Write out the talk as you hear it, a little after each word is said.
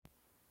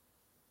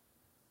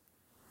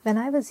When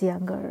I was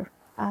younger,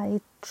 I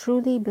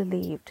truly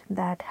believed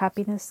that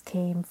happiness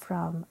came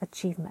from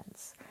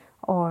achievements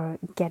or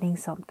getting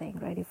something,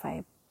 right? If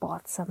I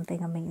bought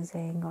something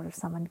amazing or if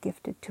someone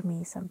gifted to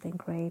me something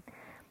great,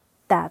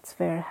 that's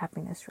where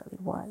happiness really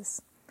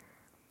was.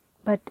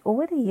 But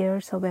over the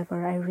years,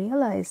 however, I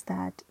realized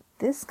that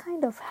this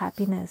kind of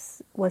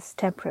happiness was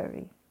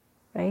temporary,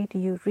 right?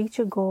 You reach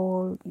a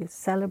goal, you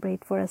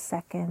celebrate for a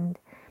second,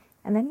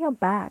 and then you're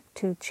back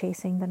to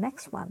chasing the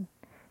next one.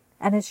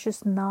 And it's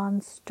just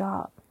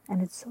non-stop,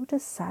 and it's so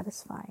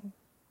dissatisfying.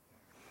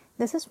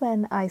 This is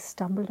when I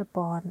stumbled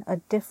upon a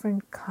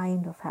different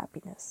kind of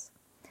happiness.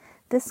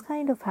 This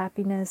kind of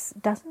happiness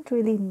doesn't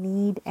really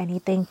need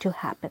anything to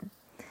happen.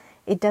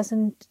 It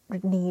doesn't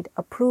need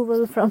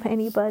approval from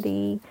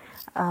anybody.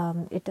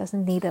 It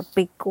doesn't need a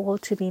big goal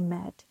to be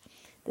met.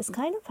 This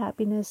kind of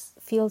happiness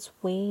feels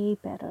way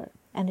better,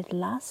 and it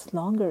lasts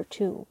longer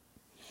too.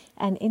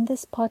 And in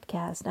this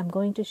podcast, I'm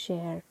going to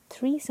share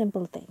 3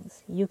 simple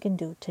things you can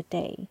do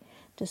today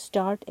to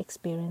start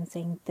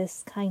experiencing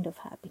this kind of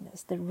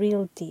happiness, the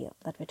real deal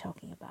that we're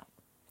talking about.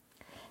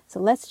 So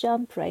let's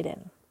jump right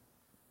in.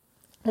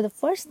 Now, the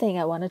first thing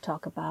I want to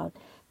talk about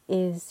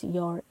is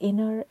your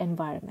inner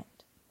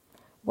environment.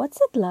 What's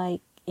it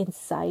like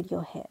inside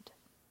your head?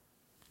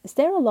 Is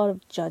there a lot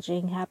of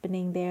judging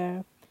happening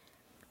there?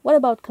 What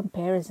about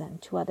comparison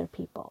to other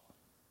people?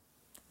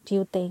 Do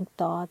you think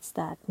thoughts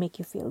that make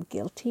you feel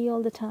guilty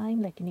all the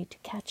time, like you need to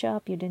catch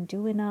up, you didn't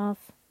do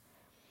enough?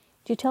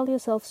 Do you tell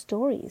yourself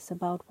stories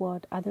about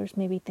what others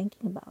may be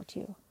thinking about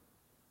you?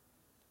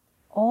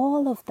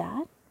 All of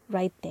that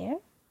right there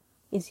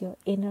is your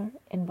inner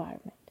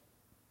environment.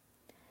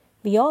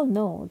 We all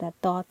know that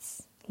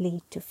thoughts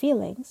lead to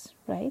feelings,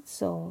 right?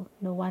 So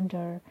no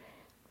wonder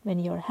when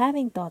you're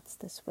having thoughts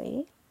this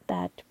way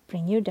that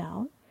bring you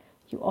down,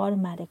 you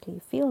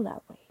automatically feel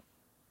that way.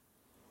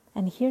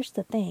 And here's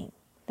the thing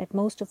that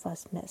most of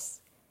us miss.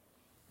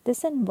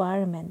 This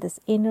environment, this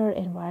inner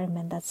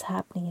environment that's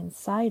happening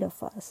inside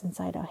of us,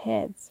 inside our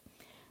heads,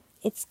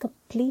 it's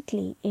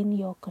completely in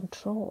your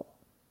control.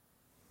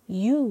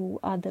 You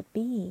are the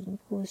being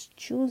who is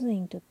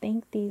choosing to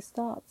think these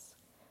thoughts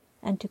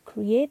and to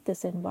create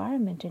this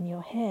environment in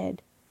your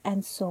head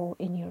and so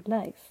in your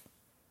life.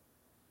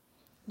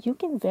 You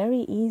can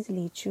very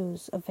easily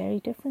choose a very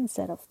different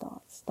set of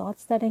thoughts,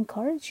 thoughts that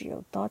encourage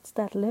you, thoughts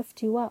that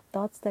lift you up,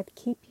 thoughts that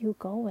keep you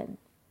going.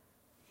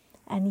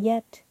 And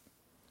yet,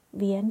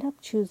 we end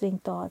up choosing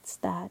thoughts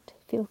that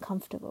feel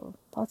comfortable,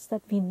 thoughts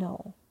that we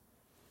know,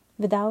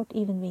 without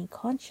even being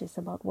conscious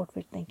about what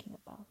we're thinking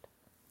about.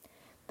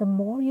 The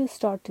more you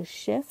start to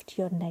shift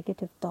your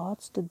negative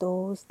thoughts to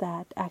those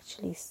that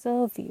actually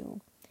serve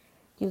you,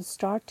 you'll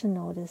start to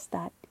notice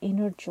that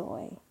inner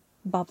joy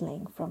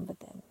bubbling from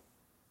within.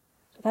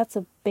 So that's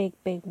a big,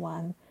 big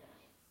one.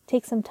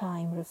 Take some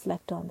time,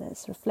 reflect on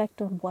this,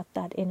 reflect on what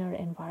that inner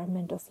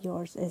environment of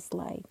yours is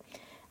like,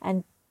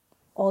 and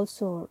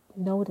also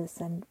notice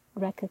and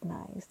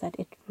recognize that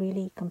it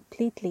really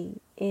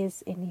completely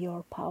is in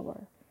your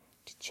power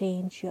to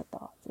change your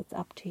thoughts. It's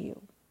up to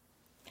you.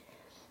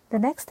 The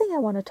next thing I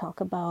want to talk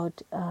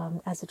about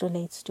as it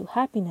relates to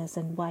happiness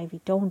and why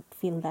we don't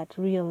feel that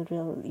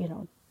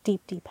real,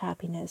 deep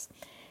happiness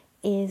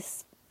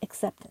is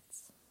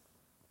acceptance.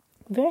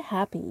 We're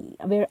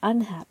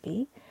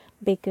unhappy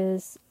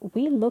because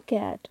we look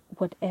at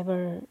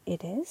whatever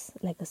it is,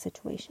 like a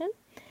situation,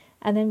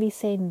 and then we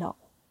say, no,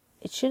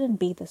 it shouldn't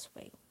be this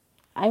way.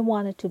 I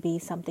want it to be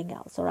something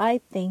else, or I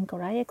think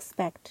or I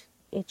expect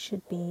it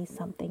should be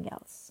something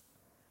else.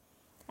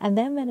 And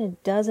then when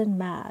it doesn't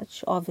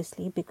match,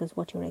 obviously, because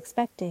what you're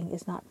expecting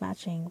is not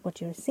matching what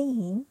you're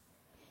seeing,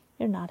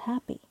 you're not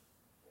happy.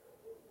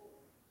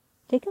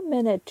 Take a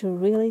minute to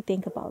really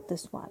think about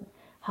this one.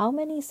 How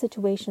many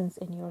situations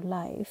in your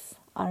life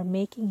are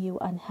making you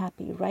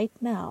unhappy right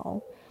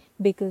now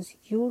because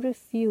you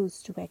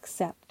refuse to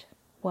accept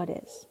what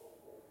is?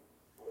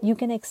 You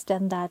can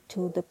extend that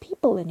to the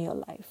people in your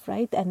life,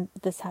 right? And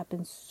this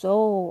happens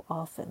so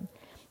often.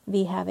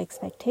 We have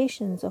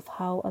expectations of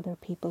how other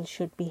people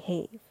should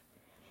behave,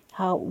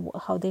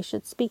 how they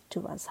should speak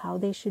to us, how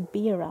they should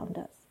be around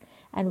us.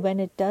 And when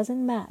it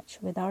doesn't match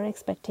with our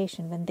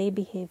expectation, when they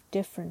behave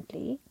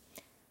differently,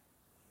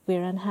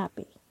 we're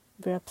unhappy.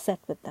 We're upset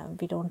with them.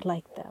 We don't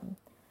like them.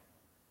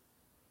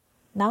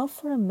 Now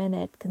for a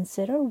minute,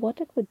 consider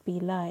what it would be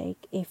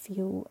like if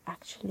you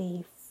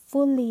actually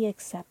fully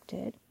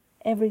accepted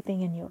everything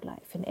in your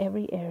life, in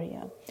every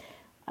area,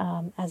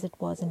 as it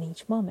was in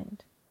each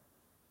moment.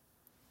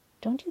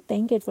 Don't you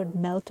think it would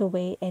melt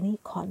away any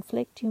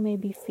conflict you may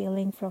be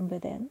feeling from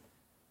within?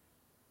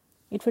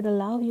 It would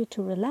allow you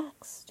to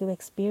relax, to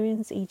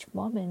experience each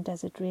moment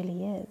as it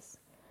really is,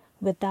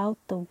 without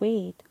the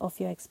weight of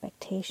your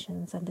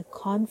expectations and the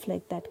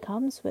conflict that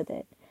comes with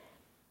it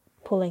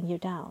pulling you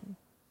down.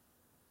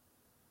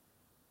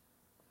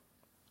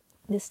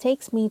 This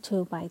takes me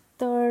to my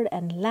third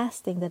and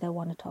last thing that I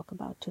want to talk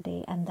about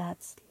today, and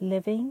that's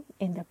living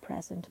in the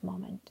present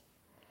moment.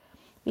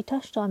 We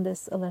touched on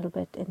this a little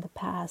bit in the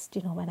past,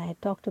 when I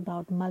talked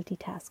about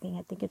multitasking.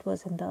 I think it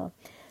was in the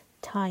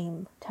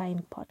time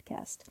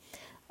podcast.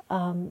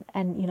 And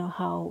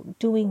how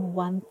doing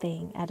one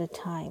thing at a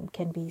time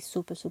can be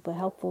super, super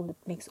helpful.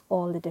 It makes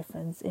all the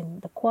difference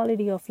in the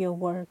quality of your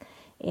work,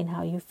 in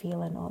how you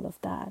feel, and all of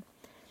that.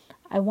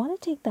 I want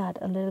to take that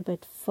a little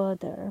bit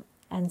further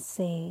and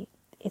say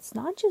it's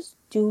not just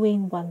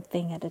doing one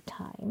thing at a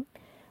time,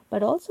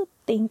 but also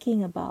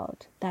thinking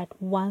about that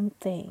one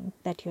thing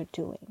that you're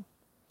doing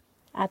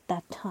at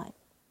that time.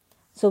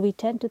 So we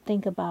tend to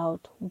think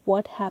about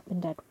what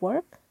happened at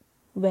work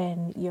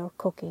when you're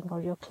cooking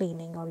or you're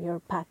cleaning or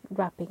you're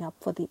wrapping up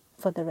for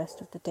the rest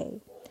of the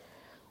day.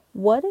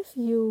 What if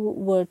you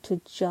were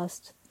to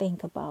just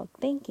think about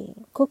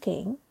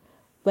cooking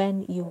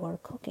when you were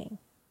cooking?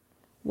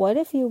 What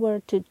if you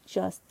were to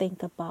just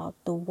think about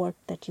the work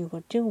that you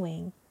were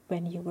doing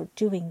when you were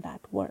doing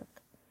that work?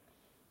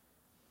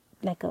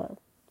 Like a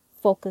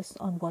focus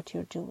on what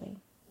you're doing,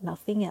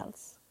 nothing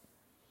else.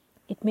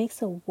 It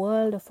makes a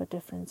world of a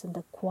difference in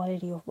the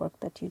quality of work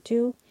that you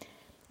do.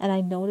 And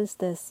I notice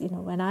this,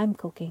 when I'm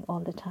cooking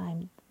all the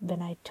time,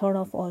 when I turn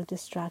off all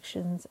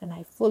distractions and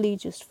I fully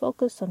just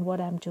focus on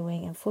what I'm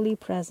doing and fully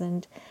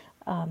present,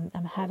 I'm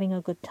having a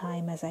good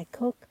time as I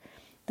cook.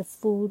 The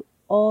food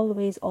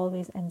always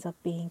ends up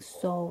being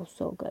so,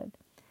 so good.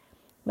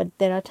 But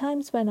there are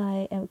times when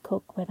I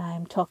cook, when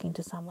I'm talking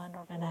to someone,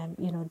 or when I'm,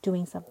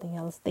 doing something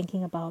else,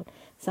 thinking about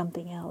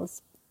something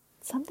else.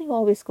 Something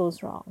always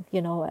goes wrong.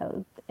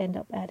 I'll end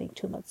up adding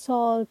too much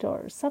salt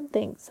or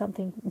something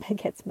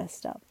gets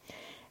messed up.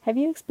 Have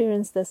you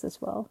experienced this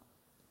as well?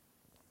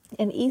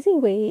 An easy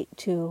way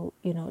to,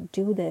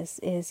 do this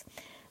is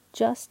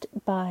just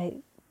by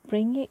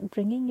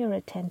bringing your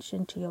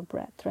attention to your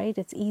breath, right?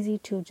 It's easy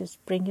to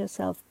just bring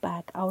yourself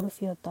back out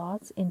of your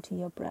thoughts into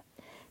your breath.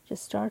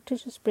 Just start to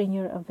just bring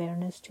your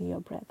awareness to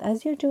your breath.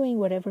 As you're doing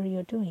whatever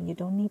you're doing, you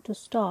don't need to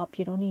stop.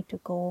 You don't need to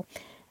go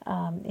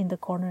in the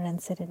corner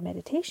and sit in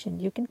meditation.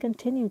 You can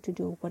continue to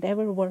do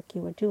whatever work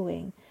you are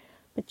doing,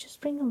 but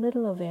just bring a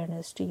little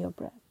awareness to your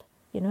breath.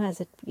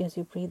 As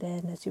you breathe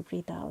in, as you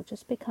breathe out,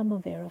 just become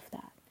aware of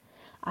that.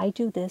 I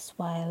do this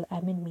while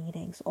I'm in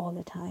meetings all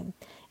the time.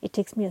 It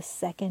takes me a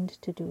second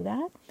to do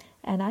that,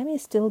 and I may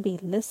still be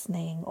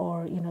listening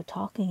or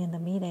talking in the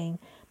meeting,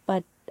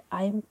 but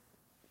I'm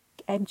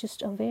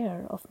just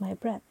aware of my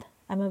breath.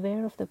 I'm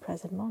aware of the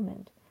present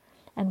moment.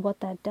 And what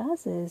that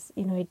does is,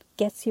 it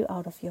gets you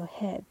out of your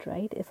head,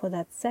 right? For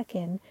that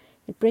second,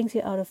 it brings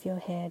you out of your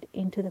head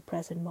into the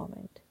present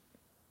moment.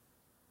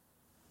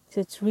 So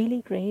it's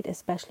really great,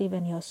 especially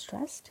when you're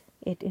stressed.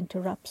 It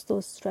interrupts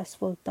those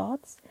stressful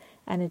thoughts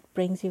and it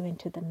brings you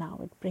into the now.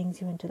 It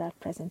brings you into that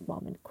present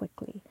moment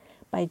quickly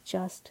by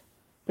just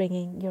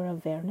bringing your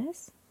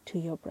awareness to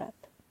your breath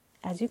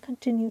as you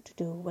continue to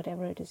do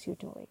whatever it is you're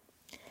doing.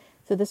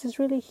 So this is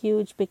really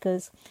huge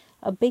because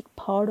a big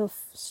part of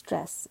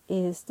stress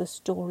is the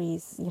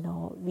stories,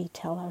 we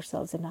tell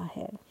ourselves in our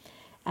head.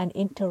 And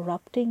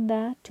interrupting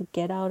that to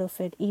get out of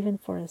it even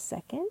for a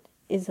second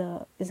is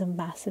a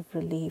massive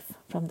relief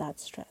from that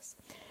stress.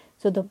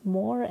 So the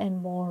more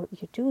and more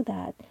you do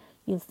that,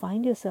 you'll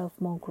find yourself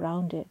more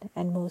grounded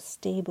and more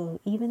stable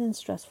even in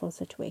stressful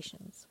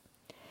situations.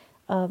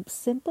 A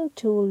simple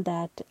tool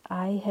that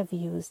I have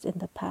used in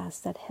the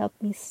past that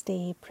helped me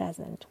stay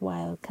present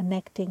while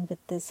connecting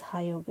with this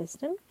higher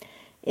wisdom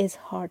is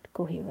Heart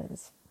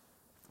Coherence.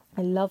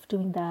 I love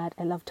doing that.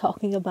 I love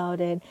talking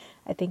about it.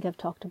 I think I've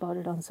talked about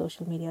it on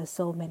social media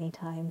so many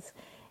times.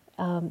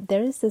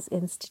 There is this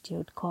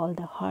institute called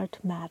the Heart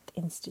Math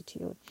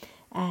Institute,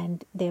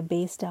 and they're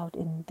based out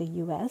in the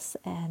US,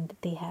 and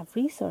they have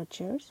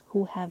researchers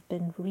who have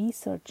been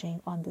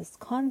researching on this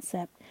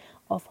concept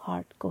of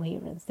heart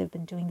coherence. They've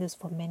been doing this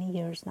for many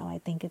years now. I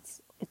think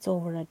it's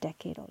over a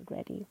decade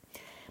already.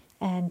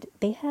 And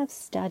they have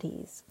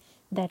studies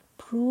that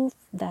prove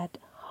that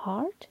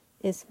heart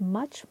is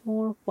much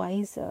more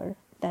wiser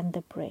than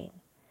the brain.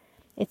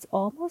 It's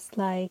almost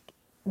like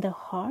the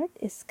heart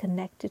is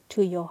connected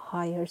to your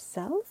higher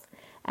self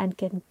and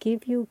can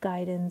give you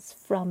guidance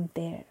from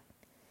there.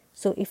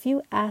 So if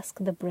you ask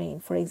the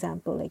brain, for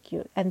example,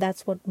 and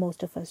that's what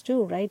most of us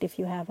do, right? If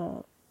you have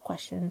a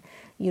question,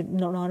 you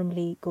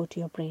normally go to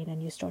your brain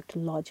and you start to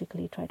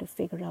logically try to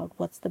figure out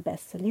what's the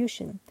best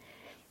solution.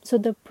 So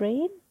the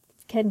brain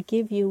can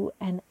give you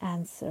an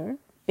answer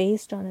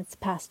based on its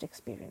past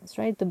experience,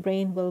 right? The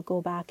brain will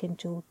go back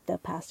into the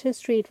past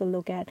history. It will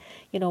look at,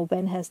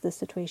 when has this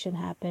situation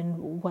happened?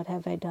 What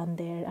have I done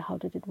there? How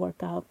did it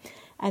work out?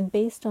 And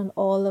based on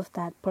all of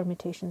that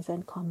permutations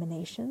and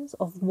combinations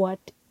of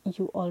what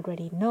you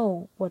already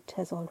know, what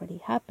has already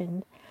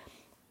happened,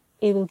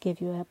 it will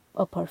give you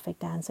a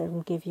perfect answer. It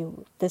will give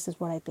you, this is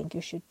what I think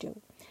you should do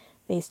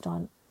based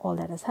on all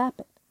that has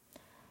happened.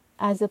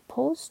 As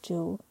opposed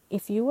to,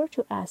 if you were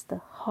to ask the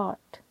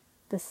heart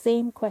the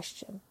same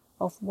question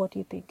of what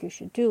you think you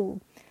should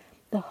do,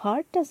 the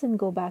heart doesn't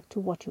go back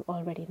to what you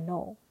already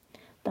know.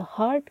 The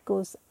heart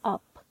goes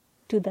up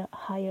to the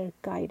higher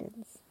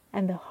guidance,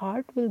 and the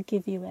heart will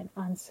give you an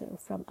answer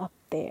from up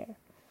there.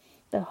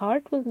 The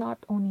heart will not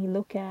only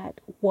look at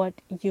what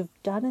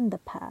you've done in the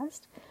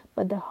past,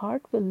 but the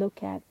heart will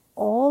look at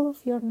all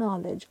of your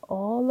knowledge,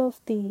 all of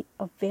the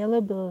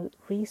available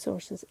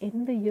resources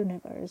in the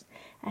universe,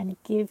 and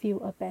give you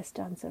a best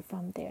answer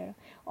from there,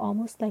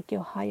 almost like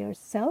your higher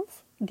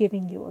self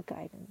giving you a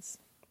guidance.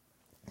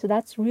 So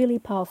that's really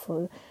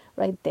powerful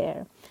right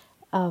there.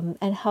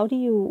 And how do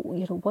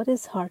what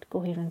is heart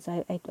coherence?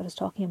 I was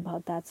talking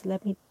about that. So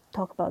let me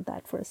talk about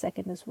that for a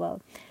second as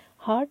well.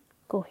 Heart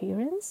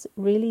coherence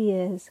really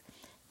is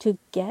to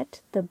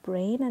get the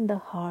brain and the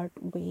heart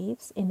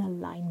waves in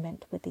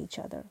alignment with each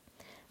other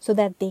so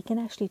that they can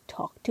actually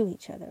talk to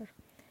each other.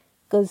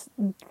 Because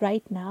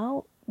right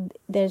now,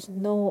 there's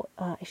no,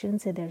 I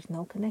shouldn't say there's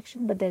no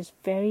connection, but there's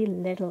very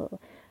little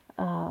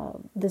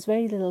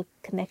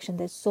connection.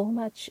 There's so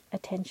much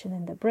attention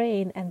in the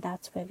brain, and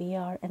that's where we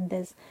are. And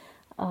there's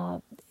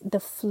the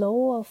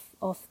flow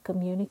of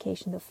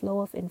communication, the flow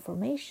of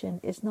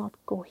information is not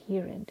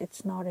coherent.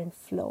 It's not in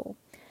flow.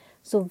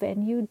 So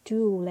when you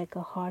do like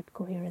a heart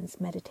coherence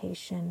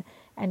meditation,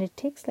 and it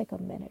takes like a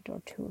minute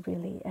or two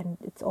really, and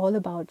it's all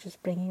about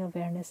just bringing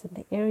awareness in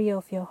the area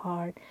of your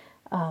heart,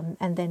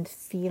 and then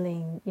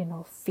feeling,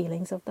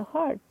 feelings of the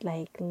heart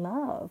like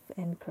love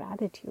and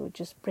gratitude.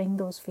 Just bring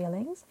those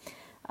feelings,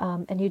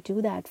 and you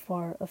do that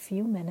for a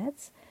few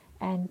minutes,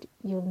 and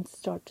you'll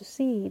start to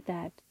see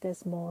that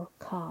there's more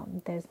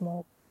calm, there's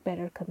more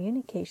better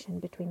communication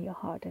between your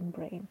heart and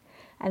brain.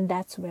 And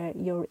that's where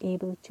you're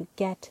able to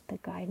get the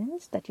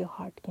guidance that your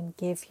heart can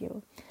give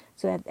you.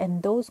 So that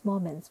in those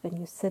moments when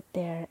you sit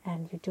there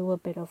and you do a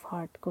bit of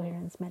heart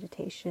coherence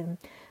meditation,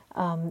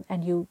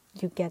 and you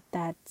get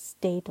that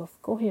state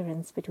of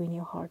coherence between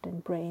your heart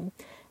and brain,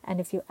 and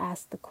if you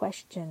ask the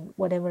question,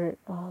 whatever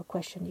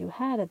question you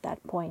had at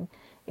that point,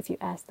 if you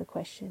ask the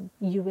question,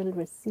 you will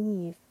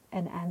receive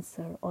an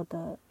answer, or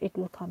it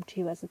will come to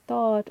you as a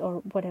thought, or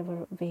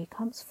whatever way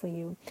comes for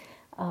you,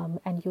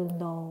 and you'll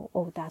know,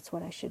 oh, that's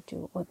what I should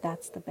do, or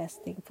that's the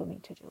best thing for me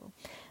to do.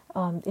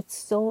 It's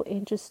so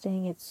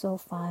interesting, it's so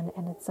fun,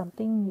 and it's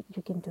something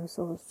you can do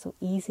so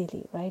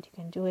easily, right? You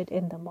can do it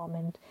in the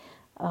moment,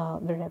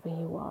 wherever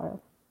you are.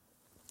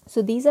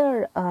 So these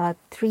are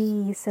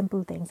 3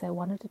 simple things I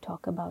wanted to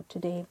talk about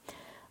today.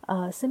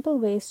 Simple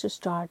ways to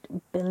start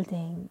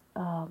building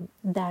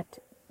that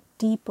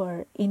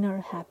deeper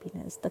inner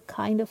happiness, the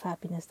kind of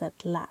happiness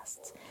that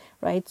lasts,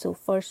 right? So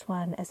first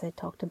one, as I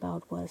talked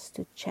about, was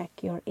to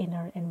check your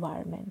inner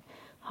environment.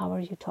 How are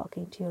you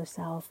talking to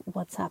yourself?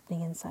 What's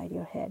happening inside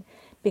your head?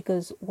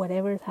 Because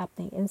whatever is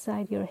happening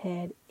inside your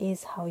head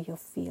is how you're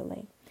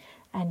feeling.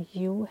 And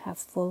you have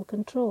full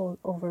control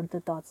over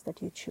the thoughts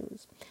that you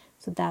choose.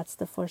 So that's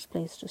the first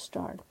place to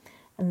start.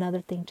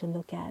 Another thing to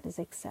look at is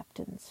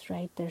acceptance,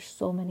 right? There's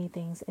so many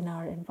things in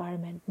our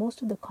environment.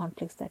 Most of the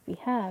conflicts that we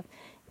have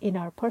in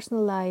our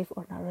personal life,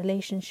 or in our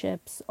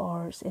relationships,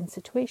 or in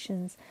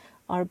situations,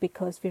 are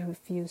because we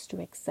refuse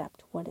to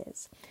accept what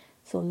is.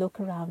 So look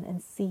around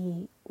and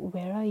see,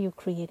 where are you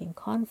creating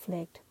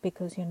conflict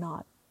because you're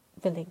not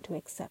willing to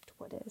accept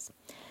what is.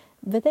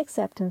 With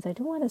acceptance, I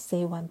do want to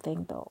say one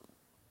thing though.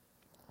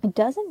 It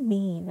doesn't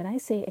mean, when I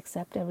say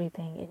accept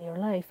everything in your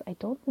life, I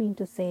don't mean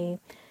to say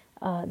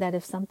that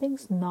if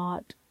something's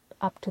not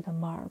up to the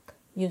mark,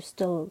 you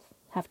still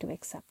have to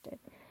accept it.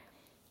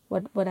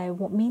 What I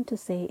mean to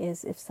say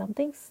is, if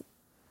something's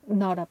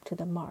not up to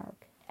the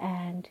mark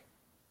and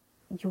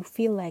you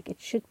feel like it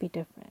should be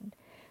different,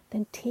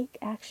 then take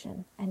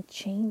action and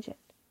change it,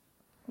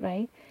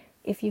 right?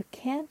 If you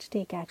can't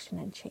take action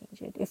and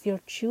change it, if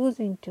you're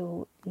choosing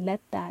to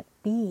let that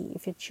be,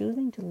 if you're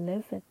choosing to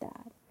live with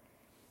that,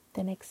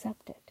 then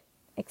accept it.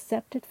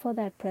 Accept it for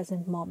that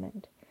present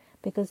moment,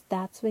 because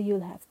that's where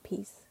you'll have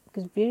peace.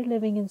 Because we're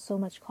living in so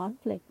much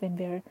conflict when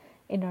we're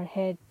in our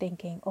head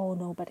thinking, oh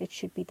no, but it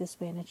should be this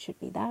way and it should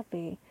be that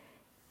way.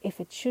 If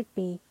it should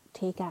be,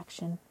 take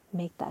action,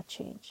 make that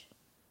change.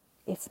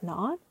 If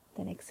not,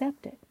 then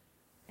accept it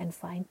and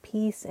find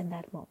peace in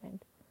that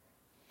moment.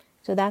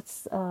 So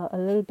that's a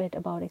little bit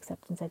about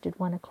acceptance I did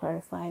want to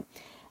clarify.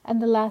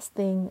 And the last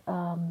thing,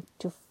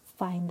 to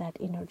find that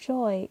inner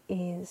joy,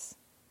 is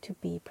to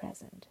be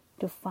present,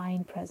 to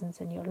find presence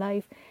in your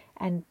life.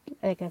 And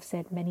like I've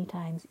said many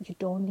times, you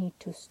don't need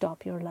to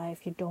stop your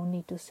life. You don't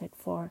need to sit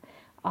for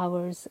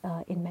hours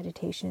in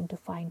meditation to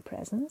find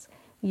presence.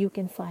 You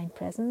can find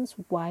presence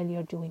while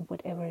you're doing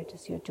whatever it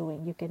is you're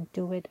doing. You can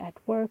do it at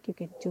work. You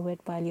can do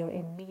it while you're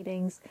in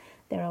meetings.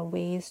 There are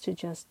ways to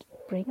just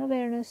bring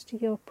awareness to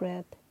your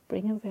breath,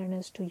 bring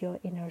awareness to your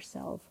inner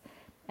self,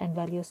 and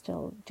while you're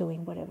still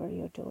doing whatever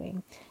you're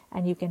doing.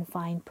 And you can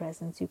find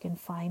presence. You can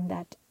find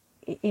that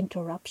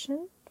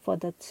interruption for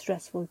the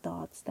stressful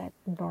thoughts that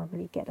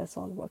normally get us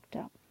all worked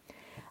up.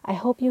 I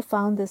hope you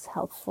found this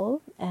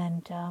helpful,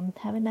 and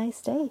have a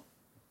nice day.